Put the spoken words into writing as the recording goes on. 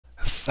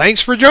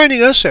Thanks for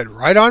joining us at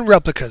Right On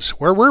Replicas,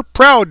 where we're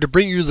proud to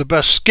bring you the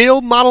best scale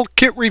model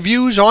kit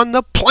reviews on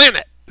the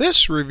planet.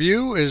 This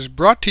review is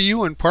brought to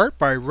you in part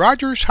by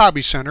Rogers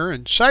Hobby Center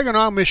in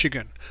Saginaw,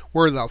 Michigan,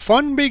 where the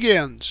fun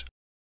begins.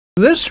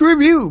 This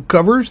review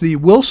covers the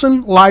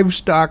Wilson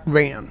Livestock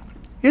van.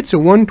 It's a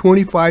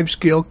 125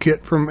 scale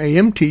kit from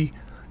AMT,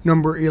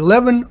 number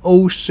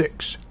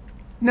 1106.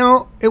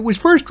 Now, it was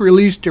first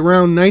released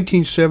around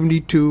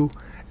 1972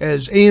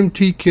 as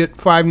AMT Kit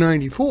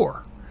 594.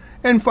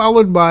 And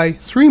followed by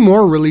 3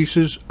 more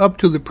releases up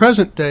to the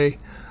present day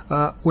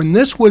when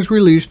this was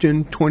released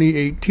in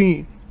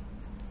 2018.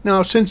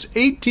 Now, since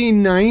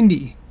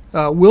 1890,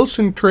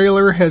 Wilson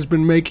Trailer has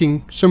been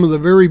making some of the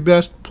very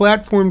best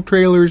platform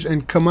trailers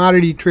and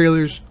commodity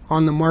trailers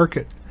on the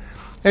market.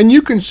 And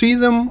you can see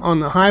them on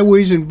the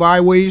highways and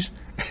byways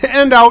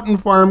and out in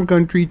farm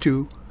country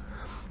too.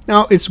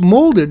 Now, it's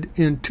molded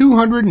in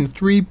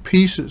 203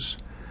 pieces,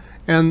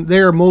 and they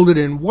are molded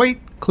in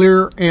white,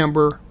 clear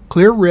amber,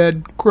 clear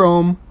red,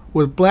 chrome,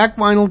 with black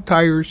vinyl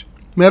tires,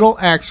 metal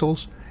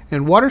axles,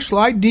 and water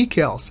slide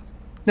decals.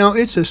 Now,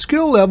 it's a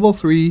skill level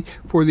 3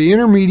 for the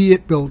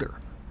intermediate builder.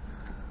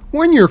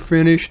 When you're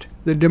finished,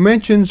 the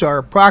dimensions are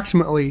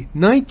approximately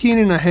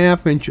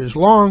 19.5 inches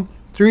long,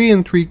 3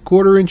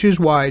 3/4 inches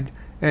wide,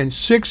 and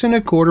 6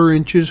 1/4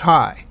 inches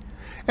high.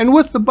 And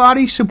with the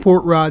body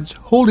support rods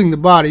holding the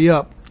body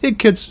up,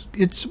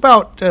 it's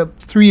about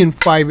 3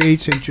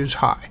 5/8 inches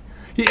high.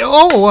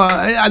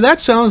 That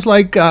sounds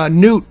like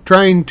Newt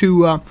trying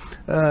to,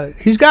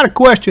 he's got a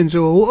question,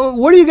 so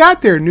what do you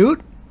got there, Newt?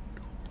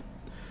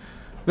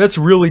 That's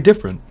really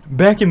different.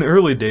 Back in the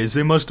early days,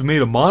 they must have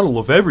made a model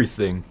of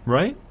everything,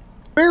 right?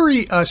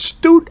 Very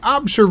astute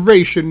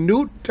observation,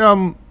 Newt.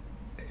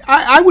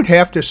 I would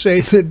have to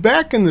say that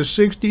back in the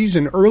 60s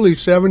and early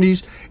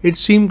 70s, it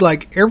seemed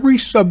like every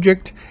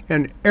subject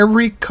and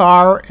every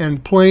car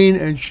and plane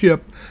and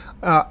ship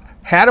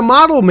had a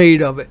model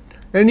made of it.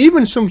 And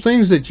even some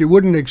things that you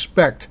wouldn't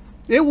expect.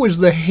 It was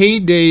the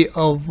heyday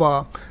of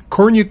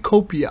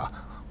cornucopia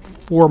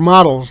for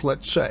models,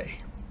 let's say.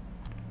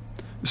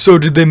 So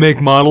did they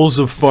make models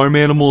of farm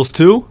animals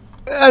too?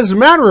 As a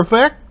matter of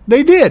fact,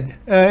 they did.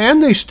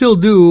 And they still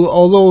do,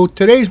 although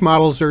today's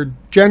models are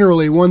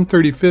generally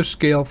 1/35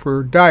 scale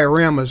for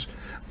dioramas.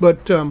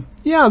 But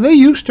yeah, they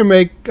used to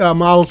make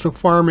models of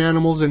farm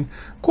animals, and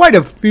quite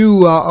a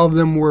few of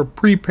them were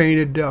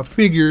pre-painted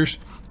figures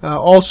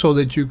also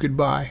that you could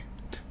buy.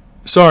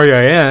 Sorry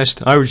I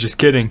asked, I was just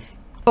kidding.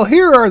 Well,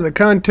 here are the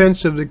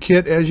contents of the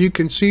kit. As you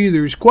can see,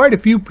 there's quite a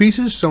few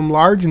pieces, some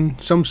large and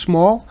some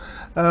small.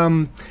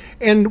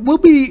 And we'll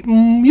be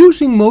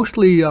using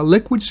mostly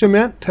liquid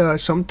cement,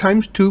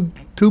 sometimes tube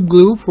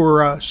glue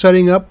for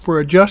setting up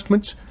for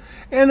adjustments.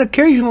 And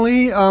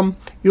occasionally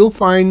you'll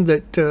find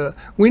that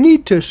we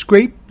need to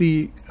scrape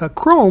the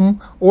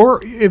chrome,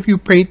 or if you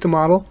paint the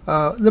model,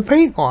 the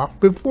paint off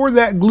before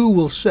that glue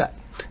will set.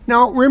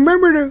 Now,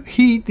 remember to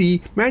heed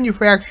the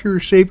manufacturer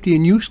safety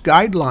and use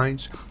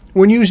guidelines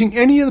when using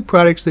any of the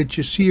products that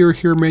you see or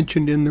hear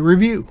mentioned in the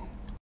review.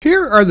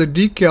 Here are the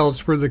decals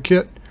for the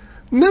kit.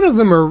 None of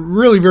them are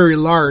really very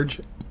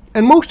large,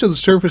 and most of the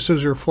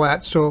surfaces are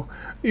flat, so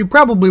you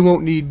probably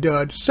won't need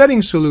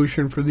setting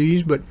solution for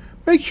these, but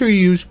make sure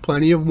you use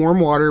plenty of warm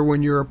water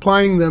when you're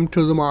applying them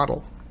to the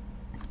model.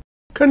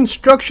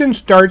 Construction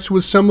starts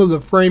with some of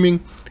the framing,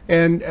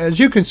 and as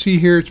you can see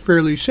here, it's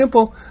fairly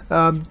simple.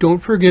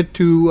 Don't forget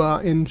to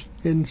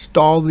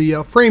install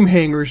the frame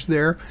hangers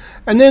there,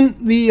 and then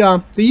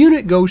the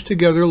unit goes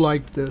together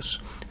like this.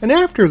 And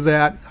after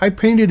that, I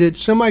painted it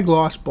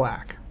semi-gloss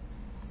black.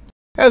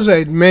 As I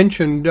had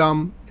mentioned,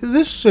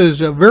 this is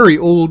a very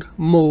old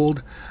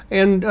mold,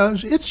 and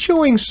it's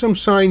showing some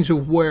signs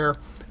of wear.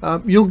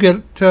 You'll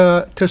get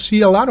to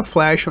see a lot of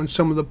flash on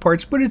some of the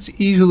parts, but it's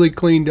easily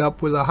cleaned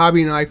up with a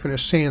hobby knife and a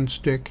sand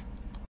stick.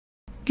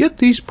 Get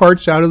these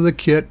parts out of the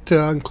kit,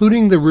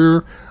 including the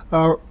rear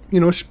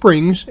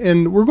springs,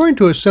 and we're going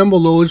to assemble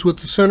those with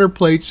the center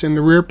plates and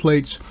the rear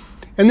plates.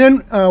 And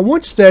then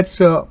once that's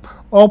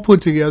all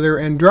put together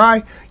and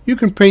dry, you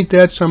can paint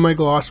that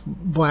semi-gloss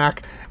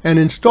black and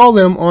install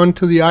them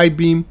onto the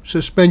I-beam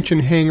suspension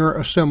hanger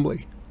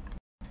assembly.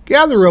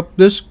 Gather up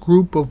this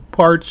group of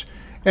parts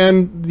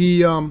and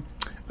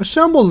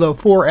assemble the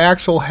 4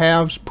 axle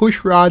halves,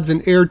 push rods,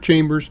 and air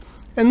chambers,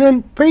 and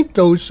then paint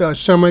those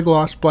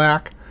semi-gloss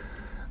black.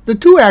 The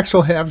 2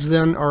 axle halves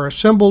then are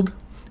assembled,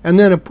 and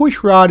then a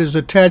push rod is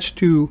attached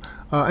to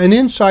an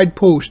inside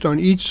post on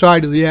each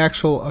side of the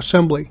axle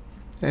assembly.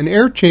 An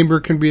air chamber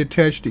can be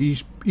attached to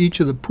each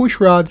of the push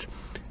rods,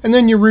 and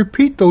then you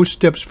repeat those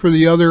steps for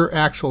the other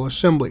axle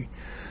assembly.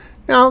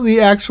 Now, the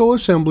axle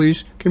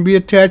assemblies can be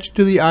attached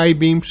to the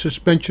I-beam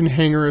suspension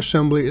hanger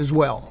assembly as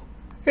well.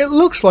 It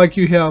looks like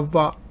you have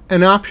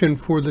an option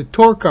for the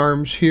torque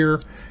arms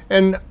here,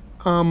 and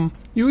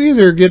you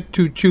either get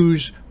to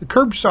choose the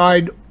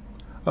curbside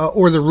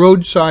or the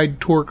roadside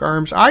torque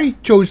arms. I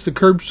chose the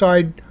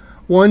curbside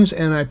ones,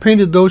 and I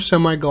painted those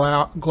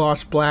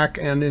semi-gloss black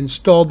and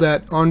installed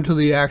that onto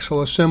the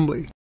axle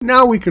assembly.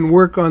 Now we can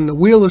work on the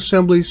wheel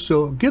assembly,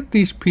 so get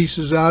these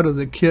pieces out of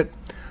the kit.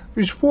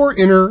 there's 4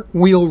 inner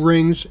wheel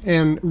rings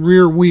and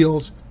rear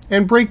wheels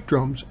and brake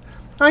drums.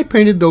 I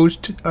painted those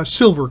a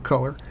silver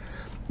color.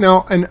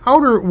 Now, an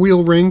outer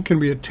wheel ring can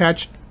be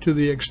attached to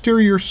the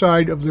exterior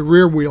side of the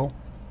rear wheel,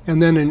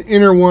 and then an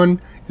inner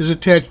one is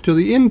attached to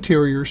the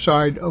interior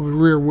side of the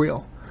rear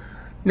wheel.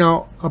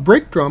 Now, a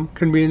brake drum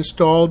can be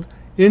installed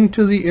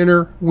into the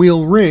inner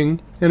wheel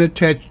ring and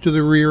attached to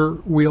the rear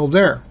wheel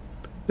there.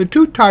 The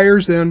 2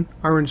 tires then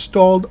are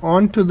installed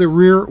onto the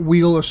rear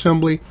wheel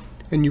assembly,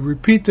 and you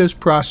repeat this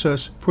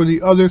process for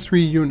the other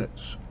 3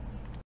 units.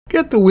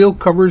 Get the wheel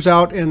covers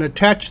out and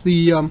attach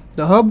the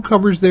hub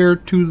covers there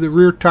to the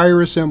rear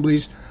tire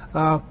assemblies.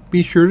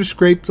 Be sure to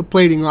scrape the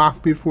plating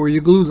off before you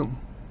glue them.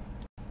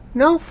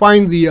 Now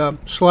find the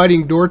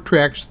sliding door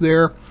tracks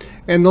there,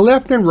 and the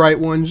left and right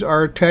ones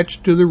are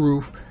attached to the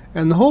roof,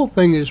 and the whole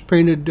thing is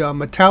painted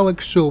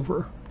metallic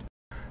silver.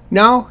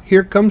 Now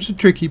here comes the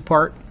tricky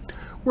part.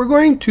 We're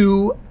going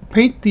to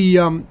paint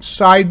the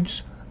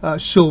sides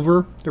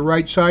silver, the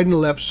right side and the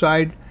left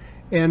side,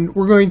 and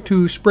we're going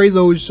to spray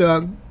those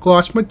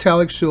gloss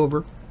metallic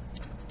silver,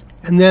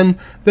 and then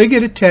they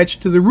get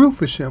attached to the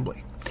roof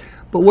assembly.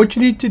 But what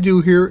you need to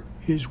do here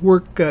is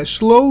work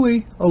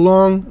slowly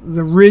along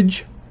the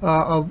ridge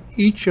of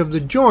each of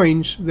the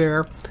joins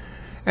there,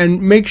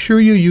 and make sure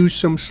you use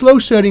some slow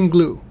setting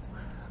glue.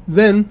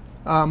 Then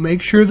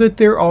make sure that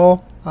they're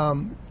all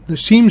the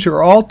seams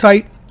are all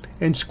tight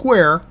and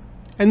square,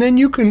 and then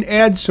you can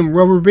add some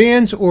rubber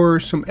bands or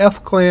some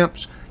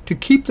F-clamps to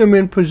keep them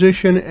in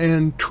position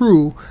and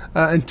true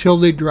until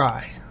they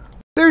dry.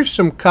 There's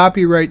some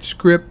copyright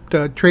script,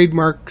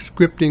 trademark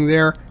scripting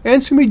there,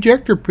 and some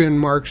ejector pin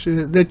marks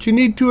that you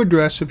need to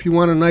address if you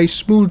want a nice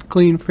smooth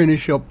clean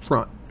finish up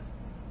front.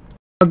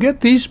 I'll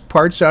get these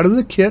parts out of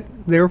the kit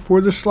there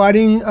for the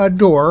sliding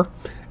door,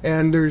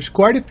 and there's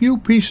quite a few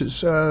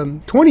pieces,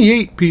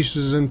 28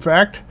 pieces in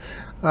fact,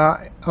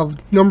 of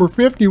number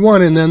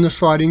 51 and then the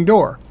sliding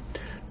door.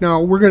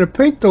 Now we're going to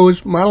paint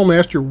those Model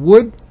Master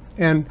wood,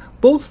 and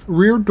both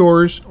rear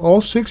doors,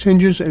 all 6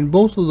 hinges, and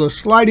both of the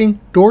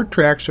sliding door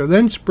tracks are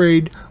then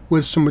sprayed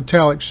with some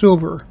metallic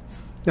silver.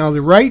 Now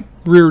the right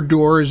rear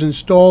door is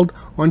installed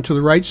onto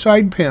the right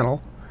side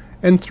panel,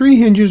 and 3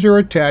 hinges are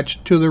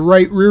attached to the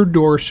right rear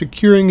door,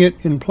 securing it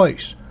in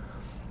place.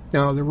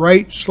 Now the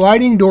right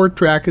sliding door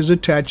track is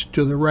attached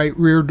to the right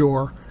rear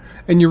door,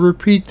 and you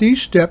repeat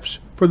these steps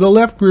for the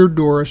left rear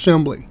door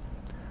assembly.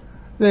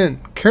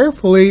 Then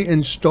carefully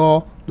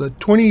install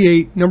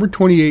the number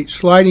 28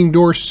 sliding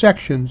door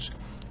sections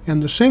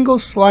and the single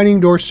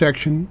sliding door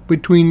section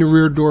between the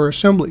rear door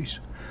assemblies.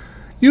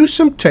 Use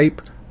some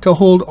tape to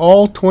hold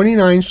all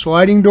 29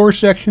 sliding door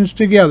sections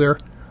together,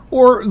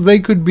 or they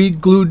could be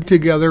glued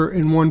together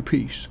in one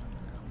piece.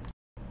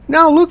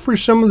 Now look for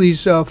some of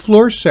these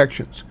floor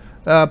sections,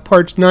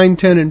 parts 9,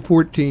 10, and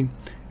 14,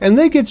 and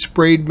they get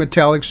sprayed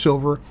metallic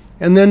silver,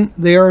 and then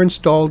they are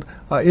installed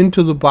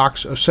into the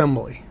box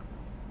assembly.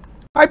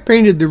 I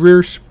painted the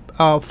rear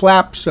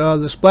flaps,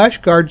 the splash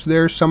guards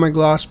there,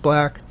 semi-gloss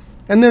black,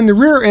 and then the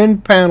rear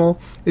end panel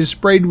is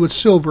sprayed with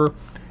silver,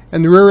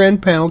 and the rear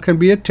end panel can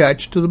be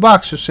attached to the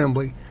box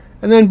assembly,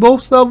 and then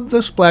both of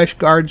the splash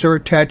guards are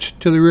attached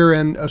to the rear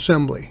end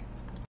assembly.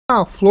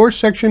 Now floor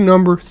section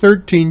number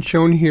 13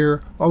 shown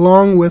here,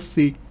 along with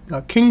the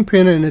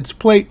kingpin and its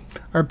plate,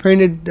 are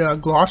painted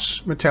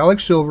gloss metallic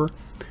silver,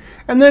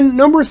 and then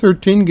number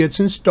 13 gets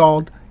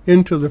installed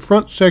into the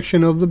front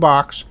section of the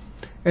box,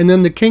 and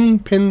then the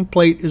kingpin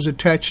plate is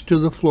attached to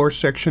the floor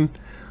section,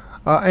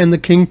 and the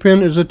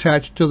kingpin is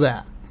attached to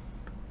that.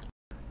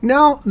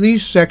 Now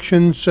these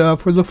sections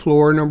for the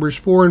floor, numbers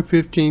 4 and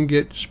 15,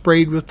 get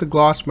sprayed with the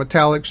gloss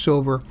metallic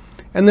silver,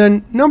 and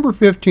then number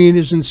 15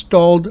 is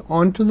installed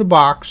onto the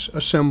box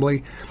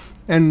assembly,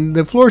 and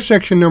the floor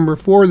section number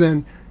 4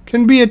 then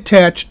can be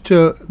attached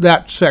to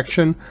that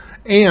section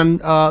and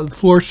the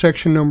floor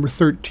section number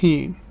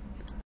 13.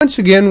 Once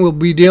again, we'll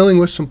be dealing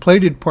with some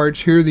plated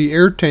parts here, the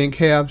air tank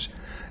halves,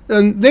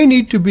 and they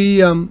need to be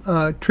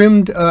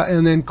trimmed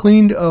and then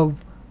cleaned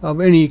of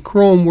any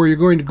chrome where you're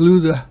going to glue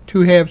the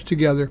 2 halves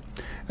together,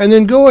 and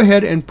then go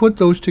ahead and put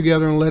those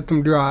together and let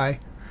them dry,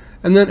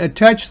 and then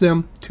attach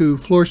them to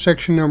floor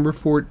section number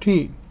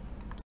 14.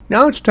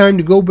 Now it's time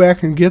to go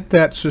back and get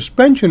that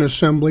suspension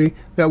assembly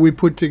that we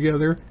put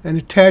together and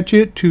attach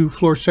it to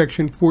floor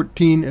section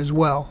 14 as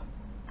well.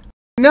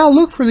 Now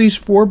look for these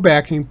 4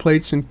 backing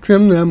plates and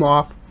trim them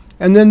off,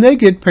 and then they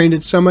get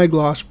painted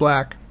semi-gloss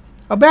black.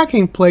 A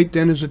backing plate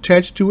then is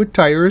attached to a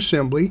tire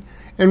assembly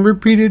and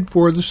repeated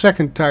for the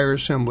second tire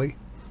assembly.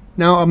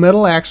 Now a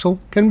metal axle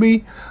can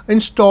be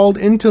installed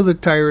into the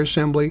tire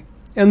assembly,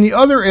 and the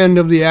other end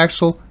of the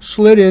axle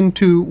slid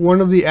into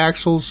one of the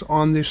axles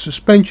on the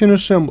suspension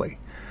assembly.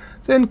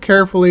 Then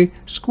carefully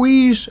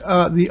squeeze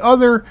the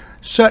other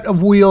set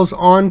of wheels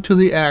onto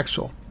the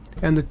axle,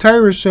 and the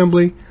tire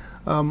assembly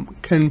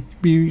can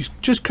be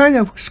just kind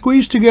of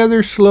squeezed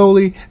together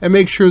slowly and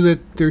make sure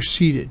that they're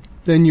seated.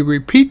 Then you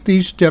repeat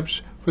these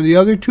steps for the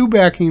other 2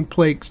 backing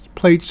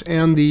plates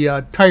and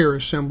the tire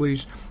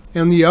assemblies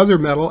and the other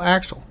metal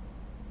axle.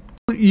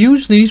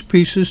 Use these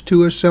pieces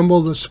to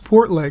assemble the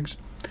support legs,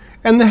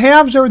 And the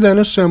halves are then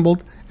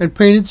assembled and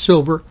painted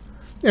silver,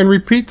 and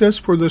repeat this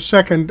for the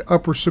second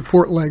upper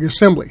support leg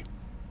assembly.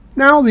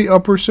 Now the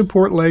upper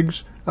support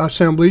legs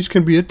assemblies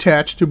can be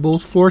attached to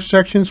both floor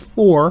sections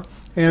 4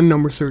 and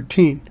number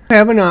 13. You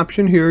have an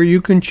option here.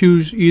 You can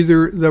choose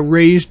either the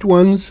raised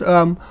ones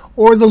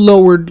or the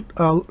lowered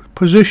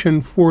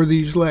position for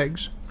these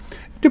legs,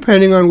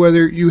 depending on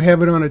whether you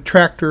have it on a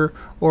tractor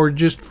or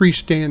just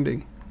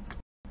freestanding.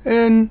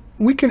 And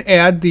we can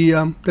add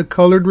the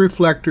colored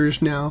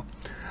reflectors now.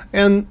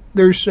 And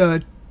there's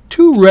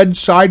 2 red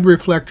side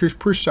reflectors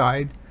per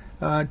side,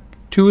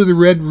 2 of the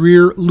red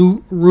rear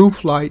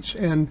roof lights,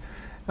 and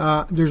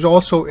there's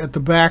also at the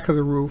back of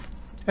the roof.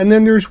 And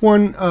then there's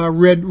 1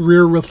 red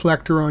rear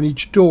reflector on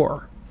each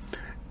door.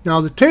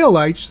 Now the tail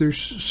lights, there's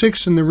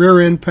 6 in the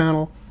rear end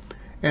panel,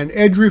 and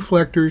edge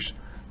reflectors,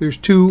 there's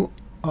 2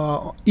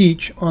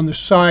 each on the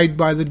side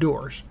by the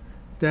doors.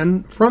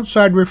 Then front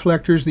side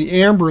reflectors,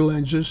 the amber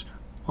lenses,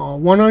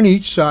 1 on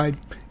each side,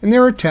 and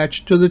they're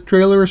attached to the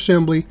trailer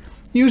assembly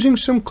using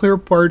some clear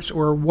parts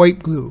or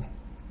white glue.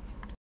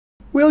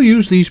 We'll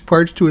use these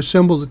parts to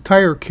assemble the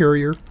tire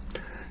carrier.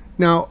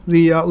 Now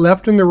the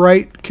left and the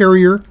right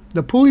carrier,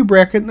 the pulley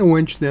bracket and the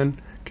winch then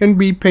can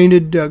be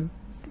painted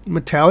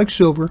metallic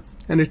silver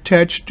and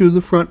attached to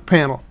the front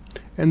panel,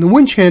 and the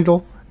winch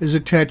handle is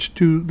attached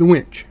to the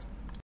winch.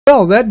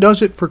 Well, that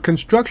does it for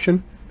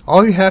construction.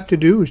 All you have to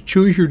do is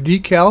choose your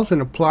decals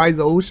and apply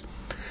those,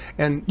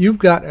 and you've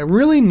got a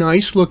really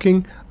nice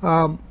looking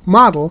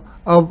model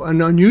of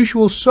an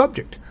unusual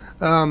subject.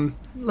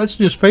 Let's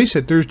just face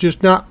it, there's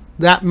just not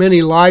that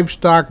many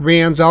livestock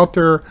vans out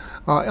there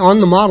on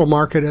the model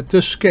market at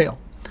this scale.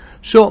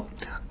 So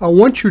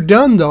once you're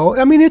done though,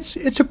 I mean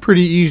it's a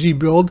pretty easy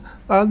build.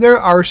 There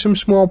are some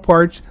small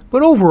parts,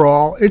 but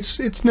overall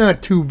it's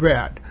not too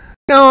bad.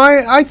 Now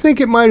I think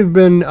it might have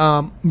been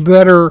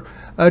better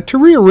to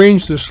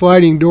rearrange the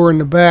sliding door in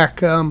the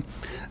back, to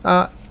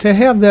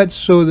have that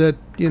so that,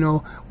 you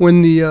know,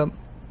 when the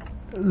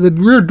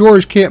rear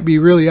doors can't be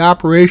really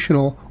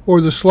operational, or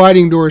the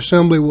sliding door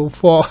assembly will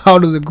fall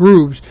out of the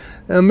grooves.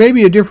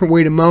 Maybe a different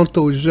way to mount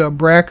those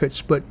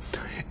brackets, but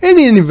in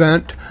any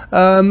event,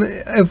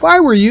 if I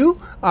were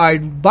you,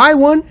 I'd buy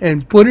one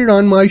and put it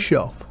on my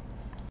shelf.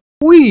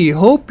 We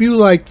hope you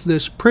liked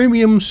this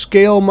premium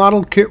scale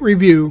model kit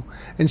review,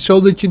 and so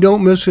that you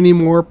don't miss any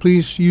more,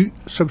 please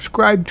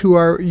subscribe to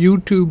our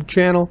YouTube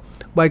channel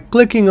by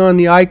clicking on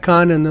the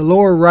icon in the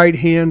lower right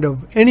hand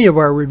of any of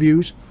our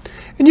reviews,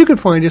 and you can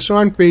find us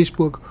on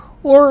Facebook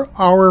or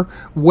our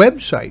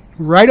website,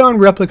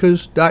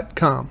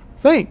 rightonreplicas.com.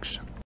 Thanks.